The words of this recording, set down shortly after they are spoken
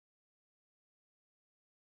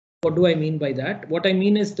What do I mean by that? What I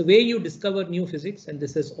mean is the way you discover new physics, and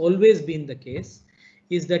this has always been the case,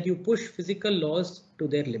 is that you push physical laws to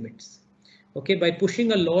their limits. Okay, by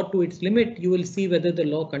pushing a law to its limit, you will see whether the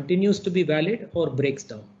law continues to be valid or breaks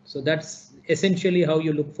down. So that's essentially how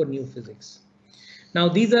you look for new physics. Now,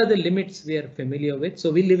 these are the limits we are familiar with.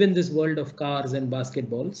 So we live in this world of cars and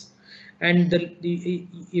basketballs. And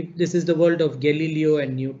this is the world of Galileo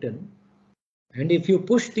and Newton. And if you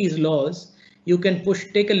push these laws, you can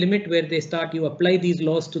take a limit where they start, you apply these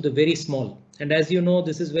laws to the very small. And as you know,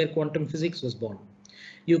 this is where quantum physics was born.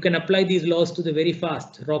 You can apply these laws to the very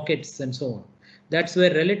fast, rockets and so on. That's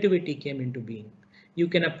where relativity came into being. You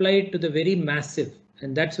can apply it to the very massive,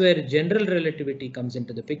 and that's where general relativity comes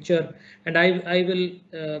into the picture. And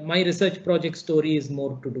my research project story is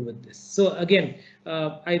more to do with this. So again,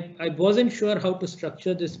 I wasn't sure how to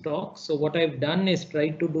structure this talk. So what I've done is try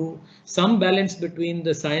to do some balance between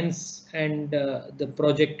the science and the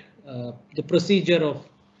project, the procedure of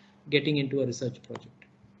getting into a research project.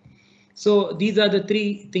 So these are the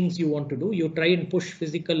three things you want to do. You try and push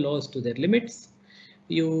physical laws to their limits.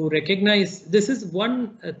 You recognize this is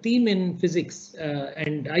one theme in physics,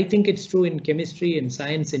 and I think it's true in chemistry and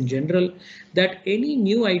science in general, that any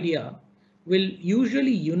new idea will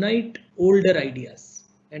usually unite older ideas.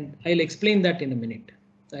 And I'll explain that in a minute.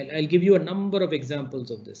 I'll give you a number of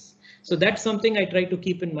examples of this. So that's something I try to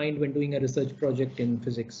keep in mind when doing a research project in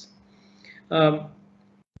physics.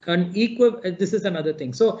 This is another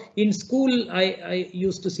thing. So in school, I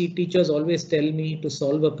used to see teachers always tell me to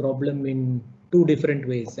solve a problem in two different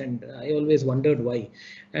ways, and I always wondered why.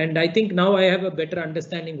 And I think now I have a better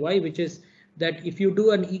understanding why, which is that if you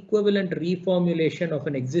do an equivalent reformulation of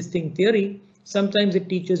an existing theory, sometimes it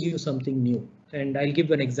teaches you something new. And I'll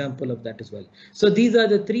give an example of that as well. So these are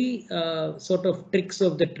the three sort of tricks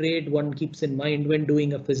of the trade one keeps in mind when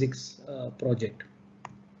doing a physics project.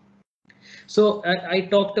 So I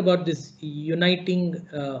talked about this uniting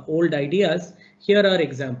old ideas. Here are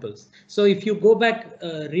examples. So if you go back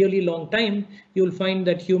a really long time, you'll find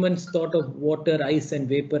that humans thought of water, ice and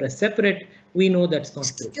vapor as separate. We know that's not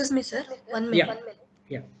true. Excuse me, sir. 1 minute.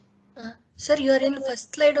 Yeah. Sir, you are in the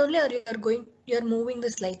first slide only, or you're moving the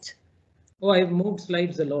slides? Oh, I've moved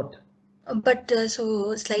slides a lot. But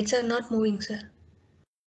so slides are not moving, sir.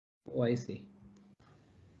 Oh, I see.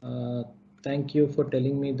 Thank you for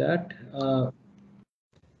telling me that.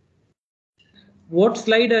 What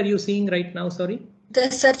slide are you seeing right now? Sorry. The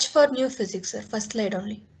search for new physics, sir. First slide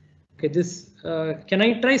only. Okay, this can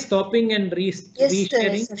I try stopping and resharing?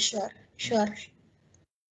 Yes, sir, sure.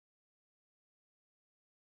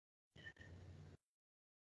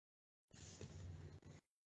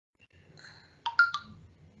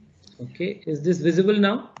 Okay, is this visible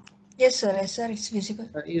now? Yes, sir. It's visible.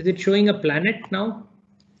 Is it showing a planet now?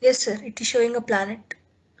 Yes, sir. It is showing a planet.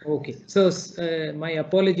 Okay, so my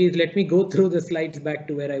apologies. Let me go through the slides back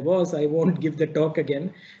to where I was. I won't give the talk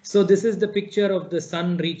again. So this is the picture of the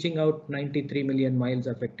sun reaching out 93 million miles,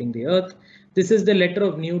 affecting the Earth. This is the letter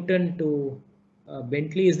of Newton to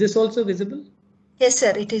Bentley. Is this also visible? Yes,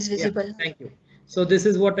 sir. It is visible. Yeah, thank you. So this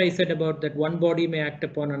is what I said about that one body may act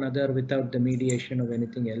upon another without the mediation of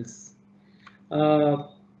anything else.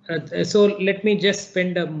 So let me just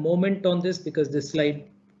spend a moment on this because this slide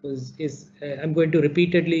I'm going to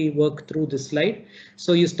repeatedly work through this slide.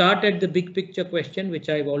 So you start at the big picture question, which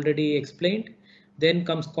I've already explained. Then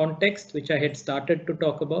comes context, which I had started to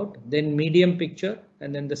talk about, then medium picture,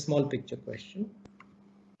 and then the small picture question.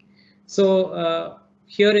 So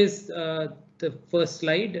here is the first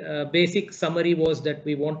slide. Basic summary was that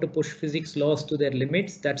we want to push physics laws to their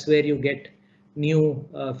limits. That's where you get new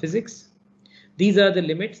physics. These are the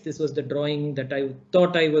limits. This was the drawing that I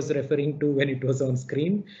thought I was referring to when it was on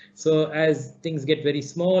screen. So as things get very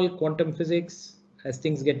small, quantum physics, as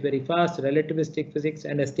things get very fast, relativistic physics,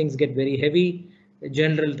 and as things get very heavy,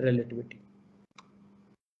 general relativity.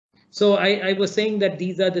 So I was saying that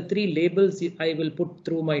these are the three labels I will put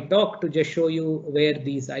through my talk to just show you where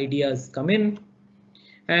these ideas come in.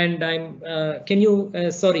 And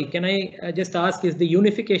can I just ask, is the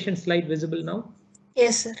unification slide visible now?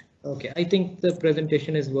 Yes, sir. Okay, I think the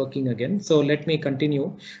presentation is working again. So let me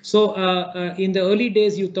continue. So in the early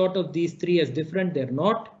days, you thought of these three as different. They're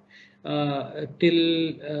not.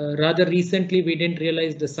 Till rather recently, we didn't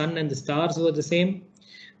realize the sun and the stars were the same.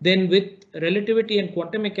 Then with relativity and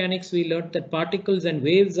quantum mechanics, we learned that particles and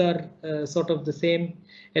waves are sort of the same.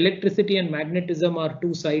 Electricity and magnetism are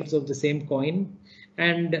two sides of the same coin.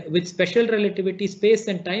 And with special relativity, space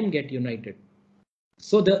and time get united.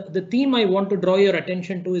 So the theme I want to draw your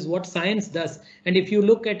attention to is what science does. And if you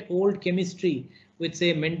look at old chemistry with,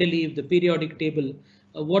 say, Mendeleev, the periodic table,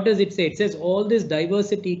 what does it say? It says all this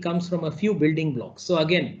diversity comes from a few building blocks. So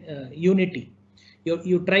again, unity.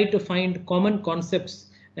 You try to find common concepts,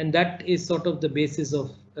 and that is sort of the basis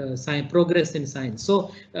of science, progress in science.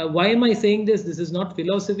 So why am I saying this? This is not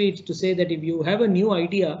philosophy. It's to say that if you have a new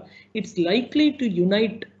idea, it's likely to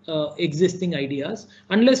unite existing ideas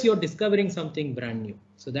unless you're discovering something brand new.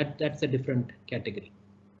 So that's a different category.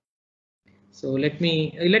 So let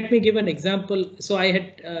me give an example. So I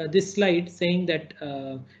had this slide saying that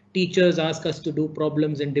teachers ask us to do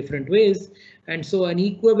problems in different ways, and so an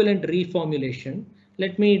equivalent reformulation.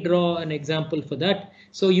 Let me draw an example for that.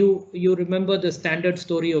 So you remember the standard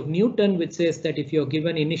story of Newton, which says that if you're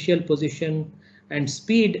given initial position and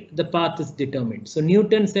speed, the path is determined. So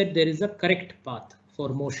Newton said there is a correct path for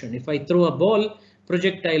motion. If I throw a ball,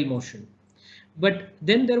 projectile motion. But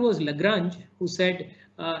then there was Lagrange, who said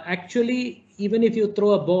actually, even if you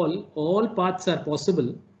throw a ball, all paths are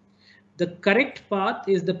possible. The correct path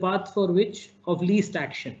is the path for which of least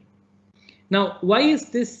action. Now, why is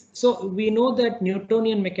this? So we know that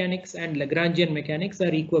Newtonian mechanics and Lagrangian mechanics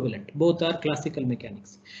are equivalent. Both are classical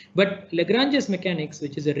mechanics. But Lagrange's mechanics,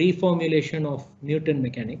 which is a reformulation of Newton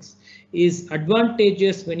mechanics, is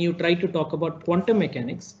advantageous when you try to talk about quantum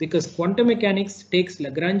mechanics, because quantum mechanics takes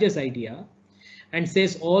Lagrange's idea and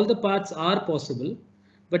says all the paths are possible,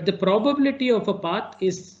 but the probability of a path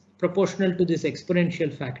is proportional to this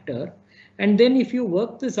exponential factor. And then if you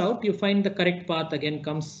work this out, you find the correct path again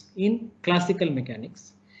comes in classical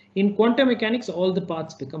mechanics. In quantum mechanics, all the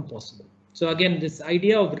paths become possible. So again, this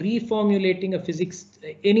idea of reformulating a physics,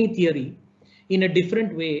 any theory in a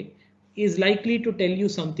different way is likely to tell you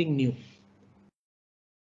something new.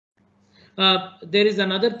 There is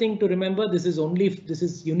another thing to remember. This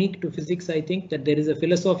is unique to physics. I think that there is a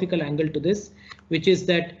philosophical angle to this, which is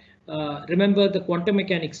that remember the quantum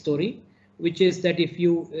mechanics story, which is that if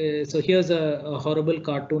you so here's a horrible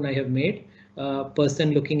cartoon I have made, a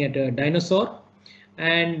person looking at a dinosaur,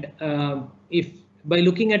 and if by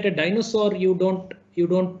looking at a dinosaur you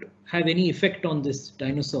don't have any effect on this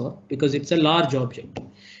dinosaur because it's a large object.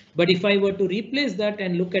 But if I were to replace that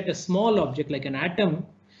and look at a small object like an atom,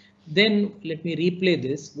 then let me replay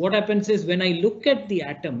this. What happens is when I look at the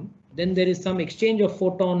atom, then there is some exchange of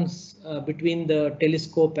photons between the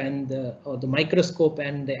telescope and the microscope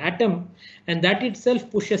and the atom, and that itself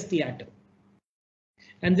pushes the atom.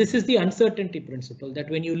 And this is the uncertainty principle, that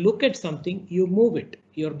when you look at something, you move it.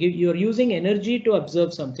 You're using energy to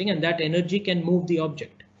observe something, and that energy can move the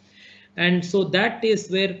object. And so that is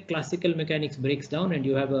where classical mechanics breaks down, and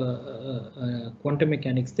you have a quantum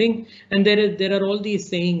mechanics thing. And there are all these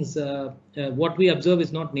sayings. What we observe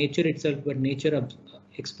is not nature itself, but nature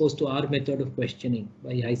exposed to our method of questioning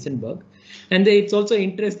by Heisenberg. And it's also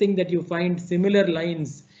interesting that you find similar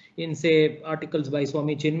lines in, say, articles by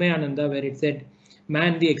Swami Chinmayananda, where it said,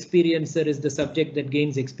 man, the experiencer, is the subject that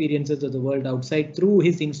gains experiences of the world outside through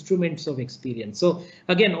his instruments of experience. So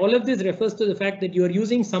again, all of this refers to the fact that you are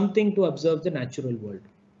using something to observe the natural world.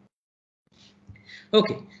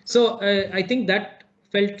 OK, so I think that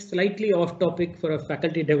felt slightly off topic for a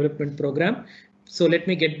faculty development program. So let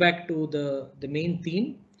me get back to the main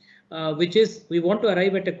theme, which is we want to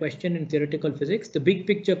arrive at a question in theoretical physics. The big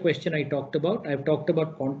picture question I talked about. I've talked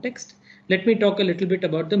about context. Let me talk a little bit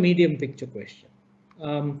about the medium picture question.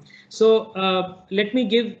 Let me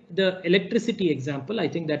give the electricity example. I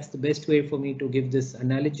think that's the best way for me to give this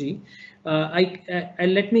analogy.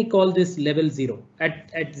 Let me call this level 0.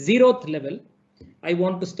 At 0th level, I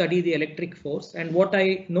want to study the electric force. And what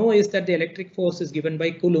I know is that the electric force is given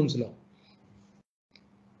by Coulomb's law,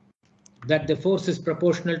 that the force is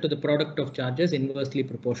proportional to the product of charges inversely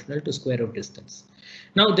proportional to square root distance.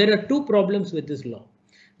 Now, there are two problems with this law.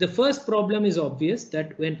 The first problem is obvious,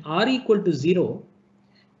 that when r equal to 0,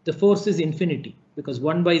 the force is infinity, because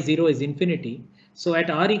 1 by 0 is infinity. So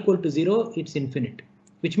at r equal to 0, it's infinite,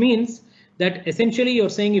 which means that essentially you're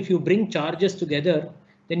saying if you bring charges together,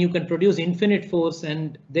 then you can produce infinite force,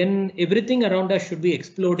 and then everything around us should be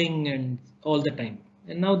exploding and all the time.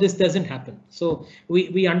 And now this doesn't happen. So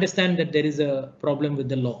we understand that there is a problem with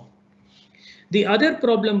the law. The other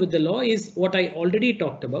problem with the law is what I already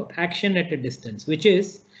talked about, action at a distance, which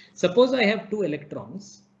is, suppose I have two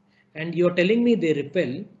electrons and you're telling me they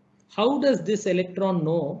repel. How does this electron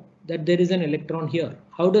know that there is an electron here?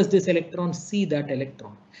 How does this electron see that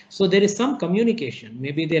electron? So there is some communication.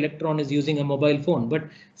 Maybe the electron is using a mobile phone, but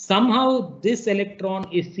somehow this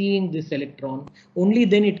electron is seeing this electron. Only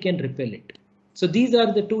then it can repel it. So these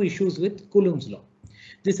are the two issues with Coulomb's law.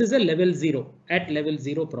 This is a level 0 at level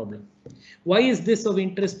 0 problem. Why is this of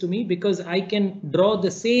interest to me? Because I can draw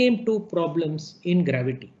the same two problems in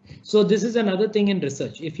gravity. So this is another thing in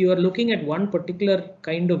research. If you are looking at one particular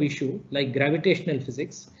kind of issue like gravitational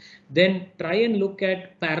physics, then try and look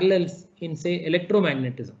at parallels in, say,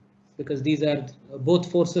 electromagnetism, because these are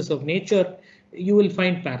both forces of nature. You will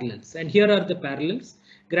find parallels, and here are the parallels.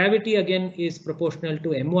 Gravity again is proportional to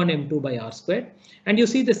m1 m2 by r squared, and you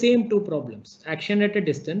see the same two problems. Action at a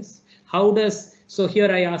distance. How does, so here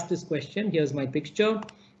I asked this question. Here's my picture.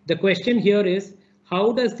 The question here is,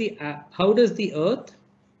 how does the earth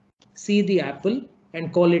see the apple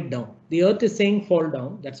and call it down? The earth is saying fall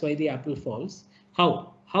down, that's why the apple falls.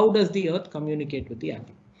 How does the earth communicate with the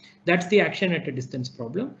apple? That's the action at a distance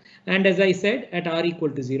problem. And as I said, at r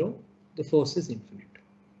equal to 0, the force is infinite.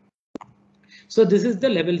 So this is the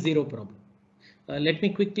level 0 problem. Let me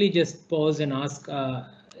quickly just pause and ask,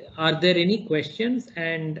 are there any questions,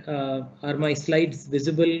 and are my slides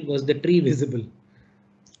visible? Was the tree visible?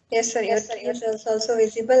 Yes, sir. Your tree is also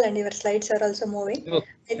visible and your slides are also moving. Okay,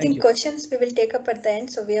 I think questions we will take up at the end.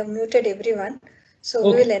 So we have muted everyone. So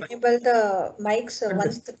we will enable the mics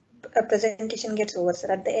once the presentation gets over,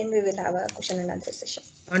 sir. At the end, we will have a question and answer session.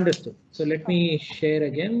 Understood. So let me share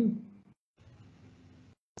again.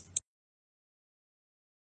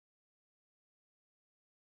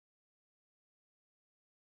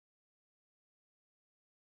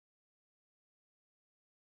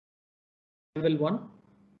 Level 1.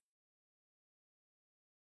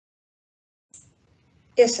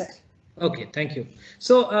 Yes, sir. Okay, thank you.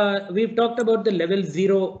 So we've talked about the level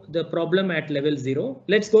 0, the problem at level 0.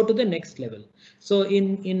 Let's go to the next level. So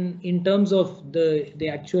in terms of the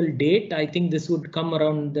actual date, I think this would come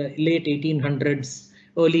around the late 1800s,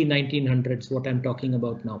 early 1900s, what I'm talking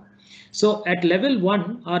about now. So at level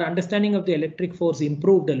 1, our understanding of the electric force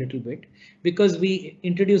improved a little bit because we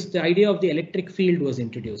introduced the idea of the electric field was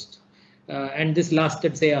introduced. And this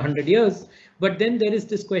lasted, say, 100 years. But then there is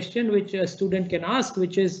this question which a student can ask,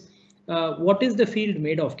 which is, what is the field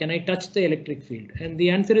made of? Can I touch the electric field? And the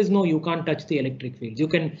answer is no, you can't touch the electric field. You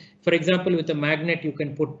can, for example, with a magnet, you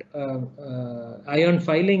can put iron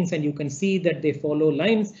filings and you can see that they follow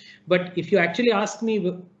lines. But if you actually ask me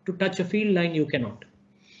to touch a field line, you cannot.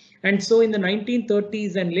 And so in the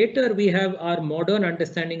 1930s and later, we have our modern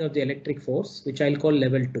understanding of the electric force, which I'll call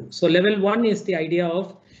level 2. So level 1 is the idea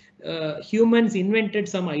of humans invented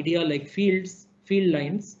some idea like field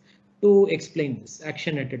lines to explain this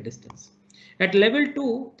action at a distance. At level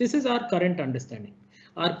 2, this is our current understanding.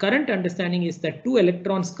 Our current understanding is that two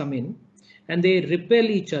electrons come in and they repel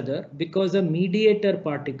each other because a mediator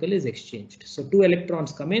particle is exchanged. So two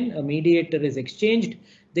electrons come in, a mediator is exchanged.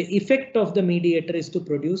 The effect of the mediator is to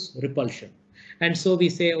produce repulsion. And so we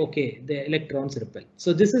say, okay, the electrons repel.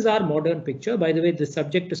 So this is our modern picture. By the way, the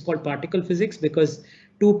subject is called particle physics because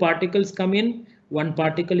two particles come in, one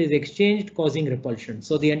particle is exchanged, causing repulsion.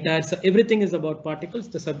 So the entire, everything is about particles.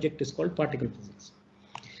 The subject is called particle physics.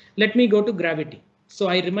 Let me go to gravity. So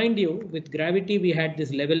I remind you, with gravity, we had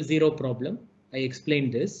this level 0 problem. I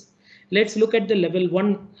explained this. Let's look at the level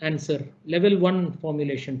 1 answer, level 1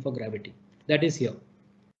 formulation for gravity. That is here.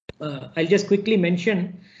 I'll just quickly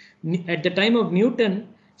mention, at the time of Newton,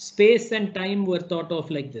 space and time were thought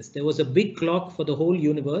of like this. There was a big clock for the whole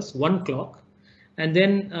universe, one clock, and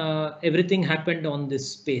then everything happened on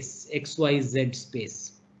this space, X, Y, Z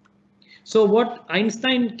space. So what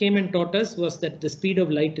Einstein came and taught us was that the speed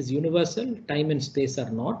of light is universal, time and space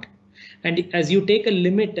are not. And as you take a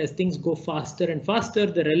limit, as things go faster and faster,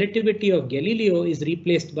 the relativity of Galileo is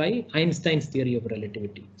replaced by Einstein's theory of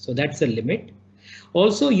relativity. So that's a limit.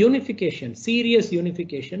 Also unification, serious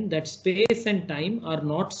unification, that space and time are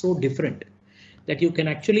not so different, that you can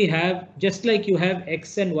actually have, just like you have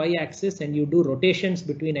X and Y axis and you do rotations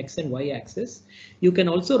between X and Y axis, you can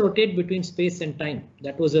also rotate between space and time.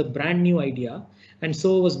 That was a brand new idea. And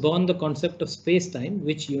so was born the concept of space-time,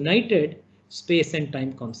 which united space and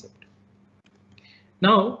time concept.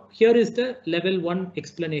 Now, here is the level 1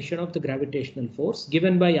 explanation of the gravitational force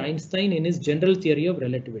given by Einstein in his general theory of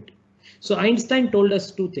relativity. So Einstein told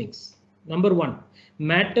us two things. Number 1,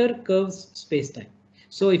 matter curves space-time.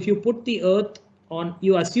 So if you put the earth on,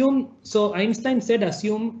 you assume, so Einstein said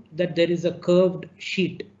assume that there is a curved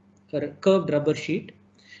sheet or a curved rubber sheet.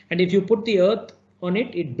 And if you put the earth on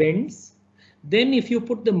it, it bends. Then if you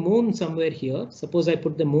put the moon somewhere here, suppose I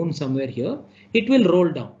put the moon somewhere here, it will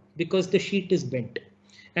roll down because the sheet is bent.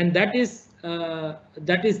 And that is the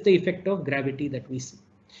effect of gravity that we see.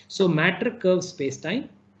 So matter curves space-time.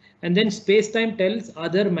 And then space-time tells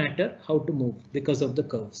other matter how to move because of the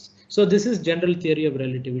curves. So this is general theory of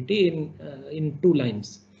relativity in 2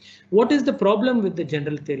 lines. What is the problem with the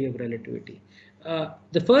general theory of relativity?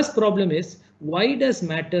 The first problem is, why does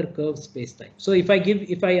matter curve space-time? So if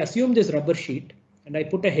I assume this rubber sheet and I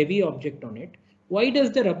put a heavy object on it, why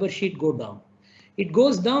does the rubber sheet go down? It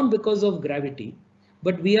goes down because of gravity,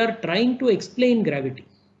 but we are trying to explain gravity.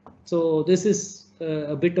 So this is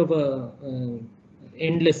a bit of a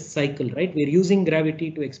endless cycle, right? We're using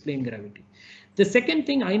gravity to explain gravity. The second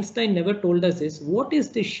thing Einstein never told us is, what is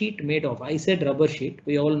the sheet made of? I said rubber sheet.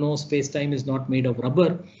 We all know space-time is not made of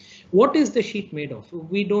rubber. What is the sheet made of?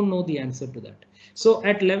 We don't know the answer to that. So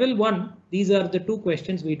at level 1, these are the two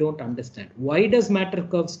questions we don't understand. Why does matter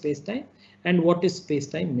curve space-time, and what is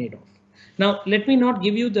space-time made of? Now, let me not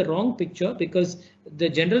give you the wrong picture, because the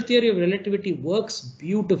general theory of relativity works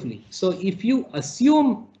beautifully. So if you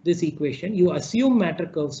assume this equation, you assume matter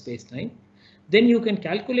curve space-time, then you can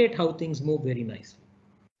calculate how things move very nicely.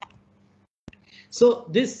 So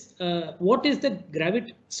this, what is the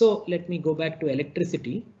gravity? So let me go back to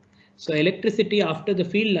electricity. So electricity, after the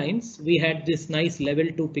field lines, we had this nice level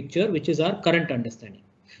 2 picture, which is our current understanding.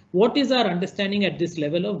 What is our understanding at this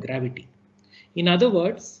level of gravity? In other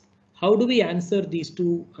words, how do we answer these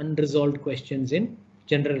two unresolved questions in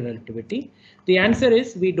general relativity? The answer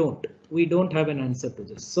is we don't have an answer to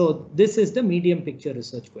this. So this is the medium picture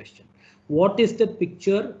research question. What is the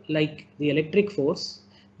picture like the electric force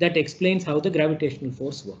that explains how the gravitational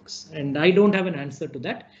force works? And I don't have an answer to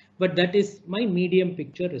that, but that is my medium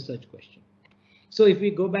picture research question. So if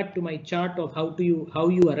we go back to my chart of how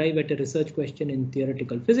you arrive at a research question in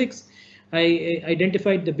theoretical physics, I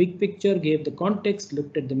identified the big picture, gave the context,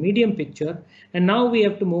 looked at the medium picture, and now we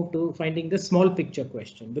have to move to finding the small picture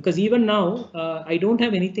question, because even now I don't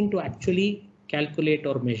have anything to actually calculate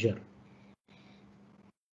or measure.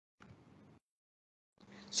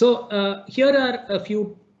 So here are a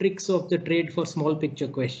few tricks of the trade for small picture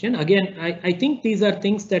question. Again, I think these are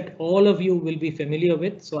things that all of you will be familiar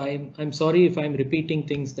with. So I'm sorry if I'm repeating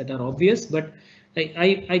things that are obvious, but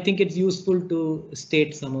I think it's useful to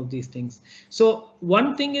state some of these things. So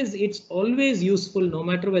one thing is, it's always useful, no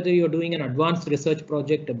matter whether you're doing an advanced research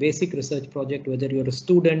project, a basic research project, whether you're a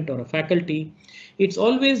student or a faculty, it's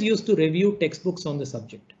always used to review textbooks on the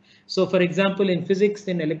subject. So for example, in physics,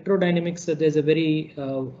 in electrodynamics, there's a very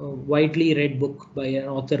widely read book by an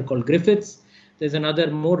author called Griffiths. There's another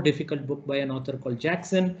more difficult book by an author called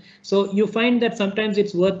Jackson. So you find that sometimes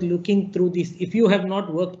it's worth looking through these. If you have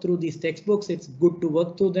not worked through these textbooks, it's good to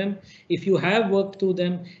work through them. If you have worked through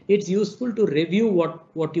them, it's useful to review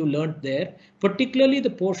what you learned there, particularly the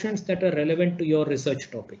portions that are relevant to your research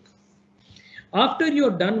topic. After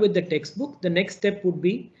you're done with the textbook, the next step would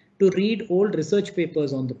be to read old research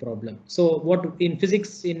papers on the problem. So what in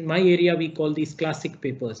physics, in my area, we call these classic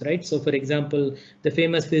papers, right? So for example, the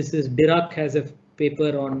famous physicist Dirac has a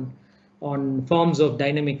paper on forms of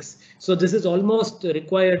dynamics. So this is almost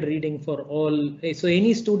required reading for all. So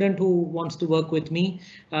any student who wants to work with me,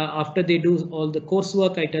 after they do all the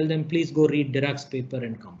coursework, I tell them, please go read Dirac's paper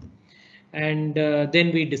and come. And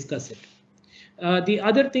then we discuss it. The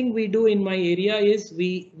other thing we do in my area is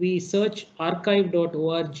we search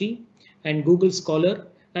archive.org and Google Scholar.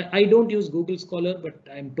 I don't use Google Scholar, but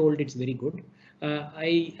I'm told it's very good.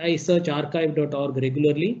 I search archive.org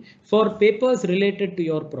regularly for papers related to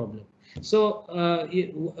your problem. So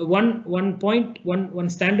one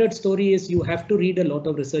standard story is you have to read a lot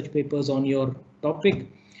of research papers on your topic.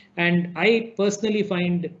 And I personally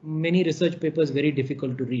find many research papers very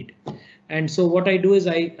difficult to read. And so what I do is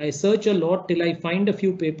I search a lot till I find a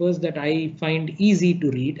few papers that I find easy to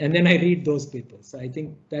read, and then I read those papers. So I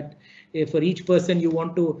think that for each person you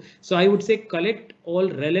want to, so I would say collect all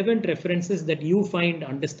relevant references that you find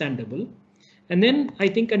understandable. And then I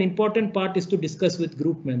think an important part is to discuss with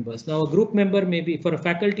group members. Now a group member may be, for a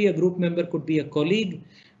faculty, a group member could be a colleague,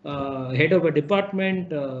 head of a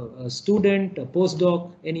department, a student, a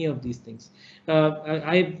postdoc, any of these things.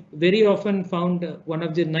 I've very often found one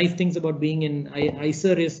of the nice things about being in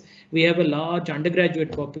ICER is we have a large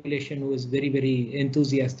undergraduate population who is very, very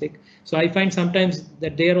enthusiastic. So I find sometimes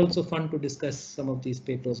that they are also fun to discuss some of these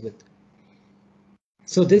papers with.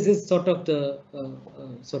 So this is sort of the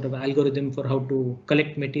sort of algorithm for how to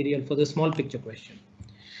collect material for the small picture question.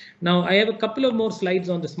 Now I have a couple of more slides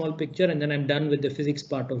on the small picture and then I'm done with the physics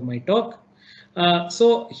part of my talk.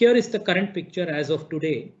 So here is the current picture as of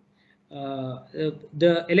today.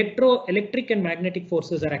 The electric and magnetic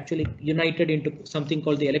forces are actually united into something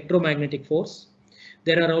called the electromagnetic force.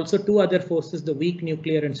 There are also two other forces, the weak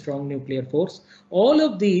nuclear and strong nuclear force. All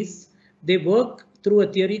of these, they work through a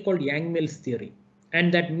theory called Yang-Mills theory.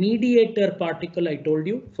 And that mediator particle I told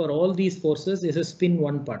you for all these forces is a spin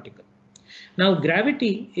 1 particle. Now,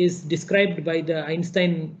 gravity is described by the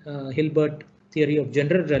Einstein-Hilbert theory of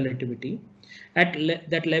general relativity at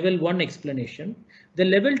that level 1 explanation. The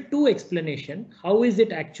level 2 explanation, how is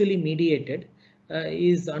it actually mediated,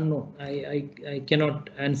 is unknown. I cannot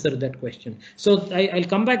answer that question. So I'll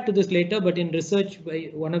come back to this later, but in research,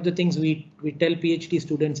 one of the things we tell PhD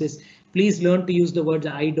students is please learn to use the words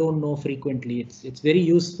I don't know frequently. It's very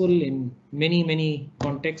useful in many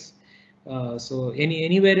contexts. So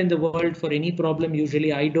anywhere in the world for any problem,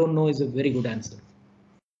 usually I don't know is a very good answer.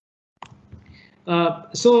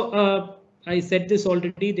 I said this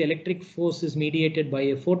already, the electric force is mediated by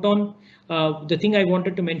a photon. The thing I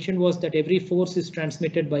wanted to mention was that every force is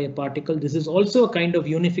transmitted by a particle. This is also a kind of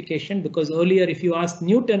unification, because earlier if you asked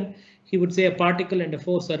Newton, he would say a particle and a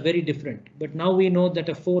force are very different. But now we know that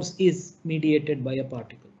a force is mediated by a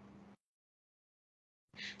particle.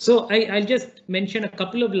 So I'll just mention a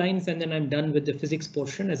couple of lines and then I'm done with the physics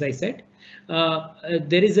portion. As I said,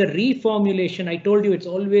 there is a reformulation. I told you it's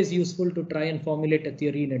always useful to try and formulate a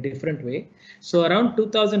theory in a different way. So around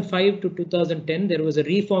 2005 to 2010, there was a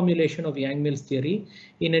reformulation of Yang-Mills theory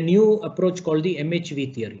in a new approach called the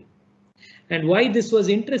MHV theory. And why this was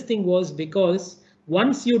interesting was because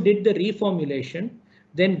once you did the reformulation,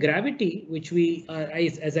 then gravity, which we,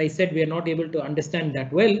 as I said, we are not able to understand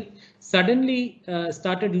that well, suddenly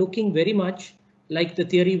started looking very much like the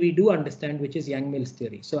theory we do understand, which is Yang-Mills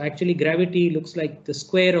theory. So actually gravity looks like the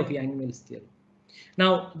square of Yang-Mills theory.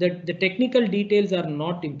 Now, the technical details are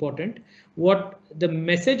not important. What the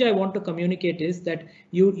message I want to communicate is that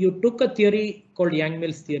you took a theory called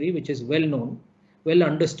Yang-Mills theory, which is well known, well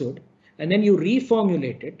understood, and then you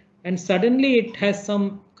reformulate it, and suddenly it has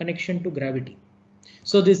some connection to gravity.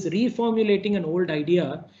 So this reformulating an old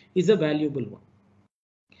idea is a valuable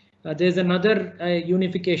one. There's another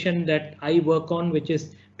unification that I work on, which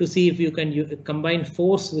is to see if you can combine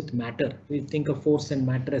force with matter. We think of force and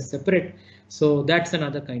matter as separate. So that's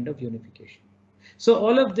another kind of unification. So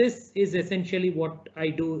all of this is essentially what I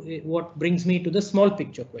do, what brings me to the small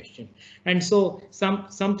picture question. And so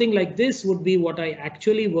something like this would be what I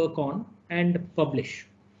actually work on and publish.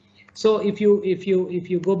 So if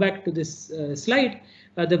you go back to this slide,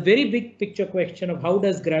 the very big picture question of how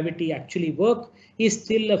does gravity actually work is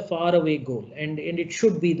still a far away goal, and it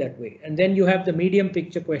should be that way. And then you have the medium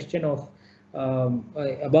picture question of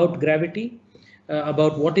about gravity,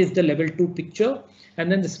 about what is the level 2 picture, and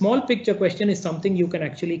then the small picture question is something you can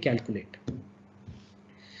actually calculate.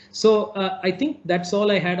 So I think that's all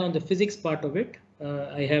I had on the physics part of it.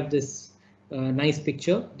 I have this nice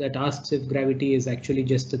picture that asks if gravity is actually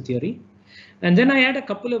just a theory. And then I had a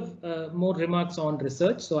couple of more remarks on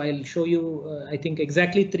research. So I'll show you, I think,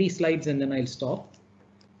 exactly 3 slides and then I'll stop.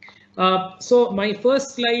 So my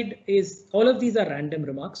first slide is, all of these are random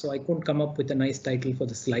remarks, so I couldn't come up with a nice title for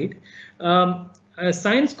the slide.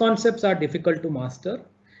 Science concepts are difficult to master,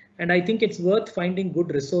 and I think it's worth finding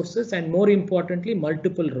good resources and, more importantly,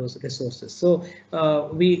 multiple resources. So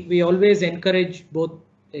we always encourage, both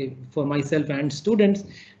for myself and students,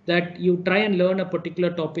 that you try and learn a particular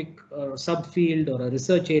topic or subfield or a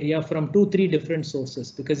research area from 2-3 different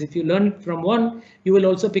sources, because if you learn it from one, you will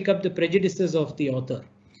also pick up the prejudices of the author.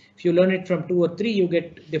 If you learn it from 2 or 3, you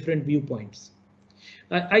get different viewpoints.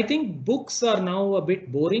 I think books are now a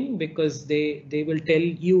bit boring because they will tell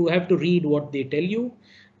you have to read what they tell you.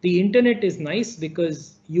 The internet is nice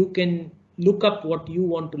because you can look up what you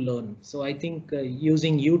want to learn. So I think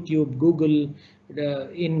using YouTube, Google,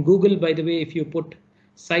 in Google, by the way, if you put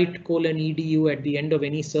site:/edu at the end of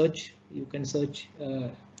any search, you can search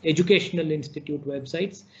educational institute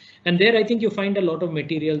websites. And there I think you find a lot of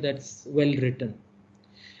material that's well written.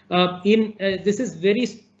 This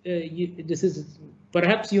is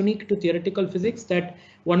perhaps unique to theoretical physics, that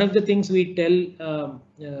one of the things we tell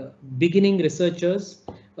beginning researchers,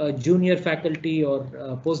 junior faculty or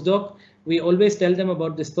postdoc, we always tell them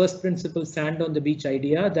about this first principle sand on the beach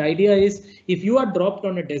idea. The idea is, if you are dropped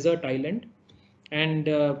on a desert island and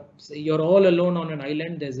you're all alone on an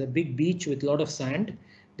island, there's a big beach with a lot of sand,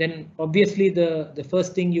 then obviously the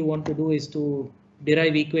first thing you want to do is to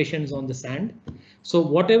derive equations on the sand. So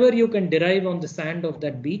whatever you can derive on the sand of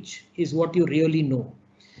that beach is what you really know,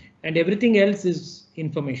 and everything else is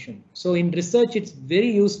information. So in research, it's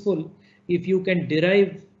very useful if you can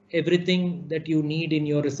derive everything that you need in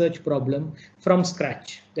your research problem from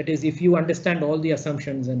scratch. That is, if you understand all the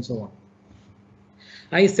assumptions and so on.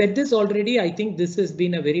 I said this already. I think this has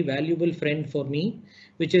been a very valuable friend for me,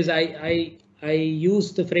 which is I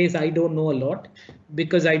use the phrase I don't know a lot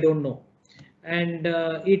because I don't know. And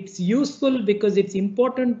it's useful because it's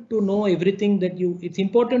important to know everything that it's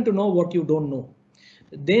important to know what you don't know.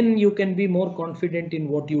 Then you can be more confident in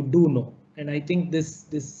what you do know. and I think this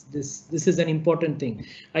is an important thing.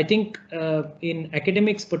 I think in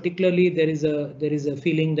academics particularly there is a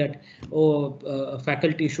feeling that a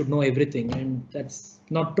faculty should know everything, and that's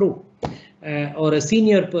not true. Or a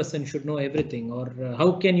senior person should know everything, or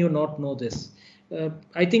how can you not know this?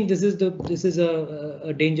 I think this is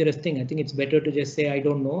a dangerous thing. I think it's better to just say I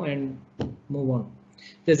don't know and move on.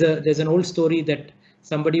 There's an old story that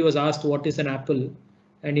somebody was asked what is an apple,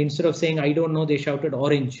 and instead of saying I don't know, they shouted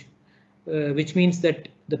orange, which means that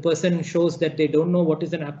the person shows that they don't know what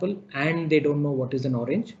is an apple and they don't know what is an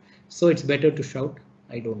orange. So it's better to shout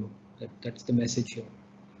I don't know. That's the message here.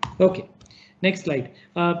 Okay. Next slide.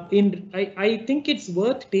 I think it's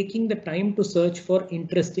worth taking the time to search for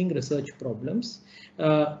interesting research problems,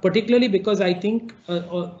 particularly because I think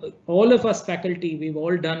all of us faculty, we've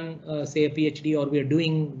all done, say, a PhD, or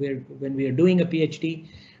when we are doing a PhD,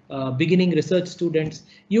 beginning research students,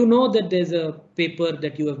 you know that there's a paper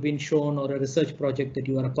that you have been shown or a research project that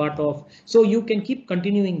you are a part of. So you can keep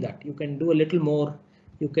continuing that. You can do a little more.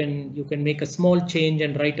 You can make a small change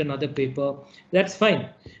and write another paper. That's fine.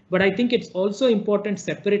 But I think it's also important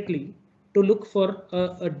separately to look for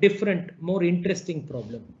a different, more interesting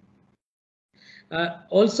problem.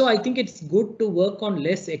 Also, I think it's good to work on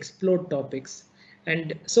less explored topics.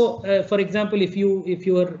 And so, for example, if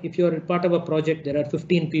you're part of a project, there are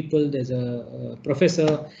 15 people. There's a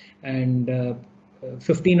professor and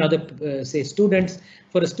 15 other say students.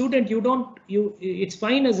 For a student, it's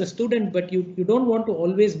fine as a student, but you don't want to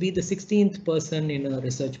always be the 16th person in a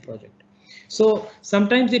research project. So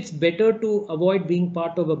sometimes it's better to avoid being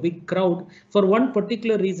part of a big crowd for one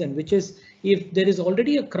particular reason, which is if there is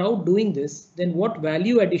already a crowd doing this, then what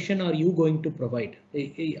value addition are you going to provide?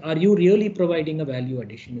 Are you really providing a value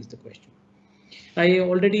addition is the question. I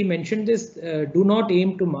already mentioned this. Do not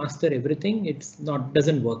aim to master everything.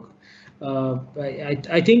 Doesn't work.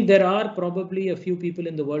 I think there are probably a few people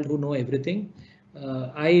in the world who know everything.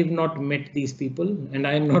 I have not met these people, and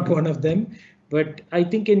I am not one of them. But I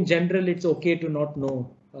think in general, it's okay to not know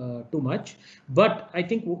too much. But I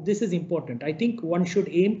think this is important. I think one should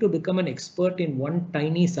aim to become an expert in one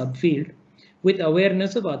tiny subfield with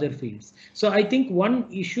awareness of other fields. So I think one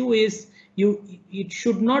issue is it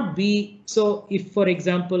should not be. So if, for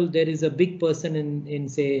example, there is a big person in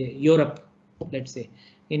say Europe, let's say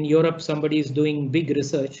in Europe, somebody is doing big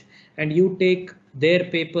research and you take their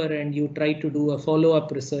paper and you try to do a follow-up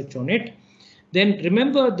research on it, then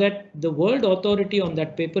remember that the world authority on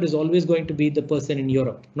that paper is always going to be the person in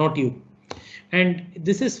Europe, not you. And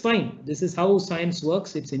this is fine. This is how science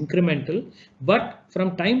works. It's incremental. But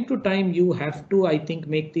from time to time, you have to, I think,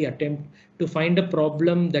 make the attempt to find a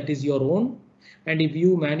problem that is your own. And if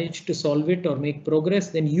you manage to solve it or make progress,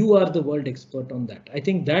 then you are the world expert on that. I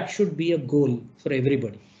think that should be a goal for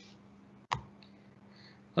everybody.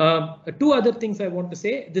 Two other things I want to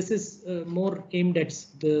say. This is more aimed at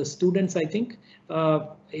the students, I think.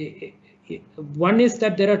 One is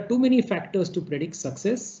that there are too many factors to predict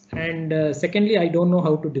success. And secondly, I don't know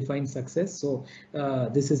how to define success. So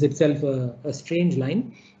this is itself a strange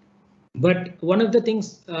line. But one of the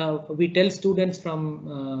things we tell students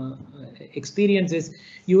from experience is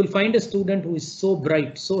you will find a student who is so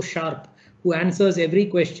bright, so sharp, who answers every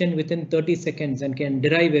question within 30 seconds and can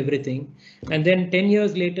derive everything. And then 10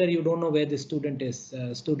 years later, you don't know where the student is.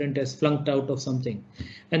 Student has flunked out of something.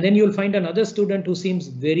 And then you'll find another student who seems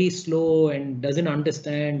very slow and doesn't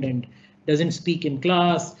understand and doesn't speak in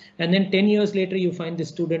class. And then 10 years later, you find the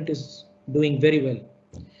student is doing very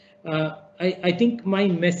well. I think my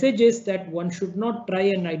message is that one should not try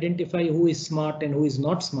and identify who is smart and who is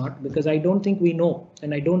not smart, because I don't think we know,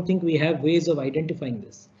 and I don't think we have ways of identifying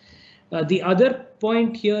this. The other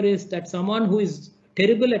point here is that someone who is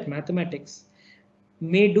terrible at mathematics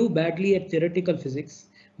may do badly at theoretical physics,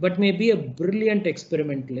 but may be a brilliant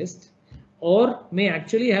experimentalist, or may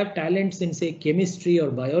actually have talents in, say, chemistry or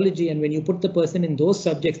biology. And when you put the person in those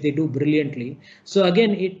subjects, they do brilliantly. So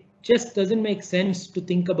again, it just doesn't make sense to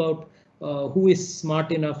think about who is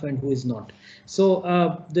smart enough and who is not. So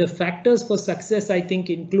the factors for success, I think,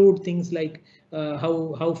 include things like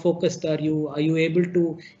how focused are you? Are you able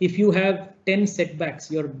to, if you have 10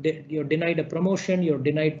 setbacks, you're denied a promotion, you're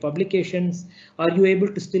denied publications, are you able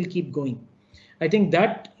to still keep going? I think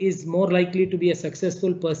that is more likely to be a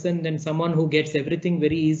successful person than someone who gets everything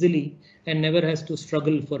very easily and never has to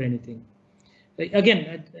struggle for anything.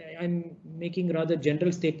 Again, I'm making rather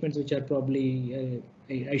general statements, which are probably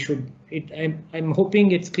I'm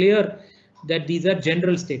hoping it's clear that these are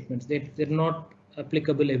general statements. They're not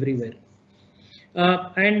applicable everywhere.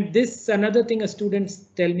 And this another thing a students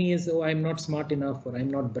tell me is, oh, I'm not smart enough or I'm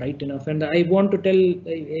not bright enough. And I want to tell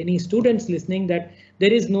any students listening that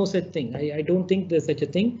there is no such thing. I don't think there's such a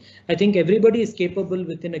thing. I think everybody is capable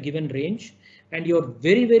within a given range, and you're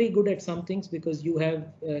very, very good at some things because you have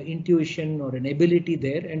intuition or an ability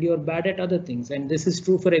there, and you're bad at other things. And this is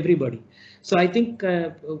true for everybody. So I think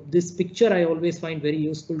this picture I always find very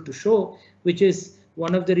useful to show, which is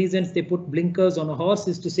one of the reasons they put blinkers on a horse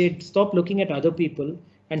is to say, stop looking at other people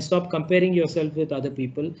and stop comparing yourself with other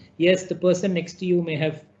people. Yes, the person next to you may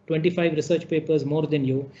have 25 research papers more than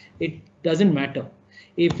you. It doesn't matter.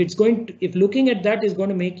 If looking at that is going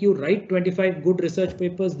to make you write 25 good research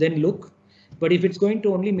papers, then look. But if it's going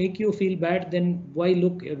to only make you feel bad, then why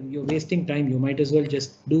look? You're wasting time. You might as well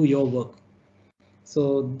just do your work.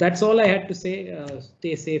 So that's all I had to say.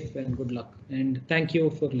 Stay safe and good luck. And thank you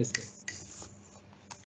for listening.